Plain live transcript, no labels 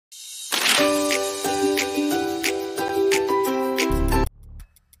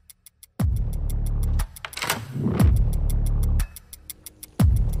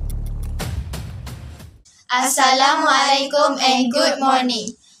Assalamualaikum and good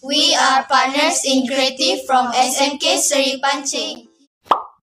morning. We are partners in creative from SMK Seri Panching.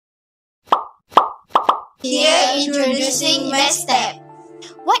 Here introducing Math Step.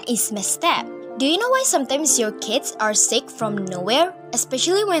 What is Math Step? Do you know why sometimes your kids are sick from nowhere,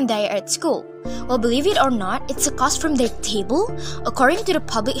 especially when they are at school? Well, believe it or not, it's a cause from their table. According to the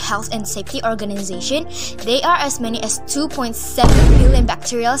Public Health and Safety Organization, there are as many as 2.7 billion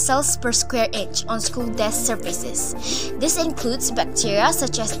bacterial cells per square inch on school desk surfaces. This includes bacteria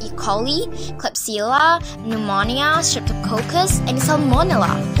such as E. coli, Klebsiella, pneumonia, Streptococcus, and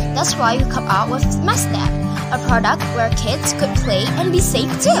Salmonella. That's why we come out with Math Step, a product where kids could play and be safe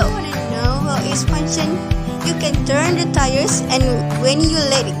too. You wanna know how it's function? You can turn the tires and when you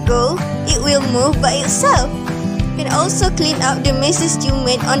let it go, it will move by itself. You can also clean up the messes you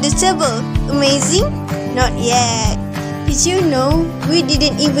made on the table. Amazing? Not yet. Did you know we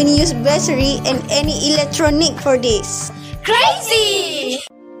didn't even use battery and any electronic for this? Crazy!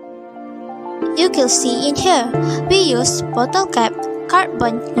 You can see in here, we use bottle cap,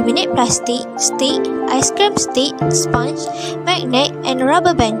 cardboard, laminate plastic, stick, ice cream stick, sponge, magnet, and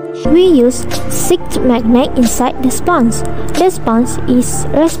rubber band. We use 6 magnets inside the sponge. The sponge is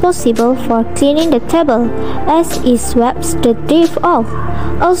responsible for cleaning the table as it sweeps the dirt off.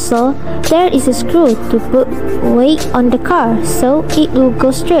 Also, there is a screw to put weight on the car so it will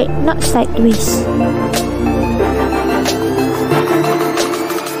go straight, not sideways.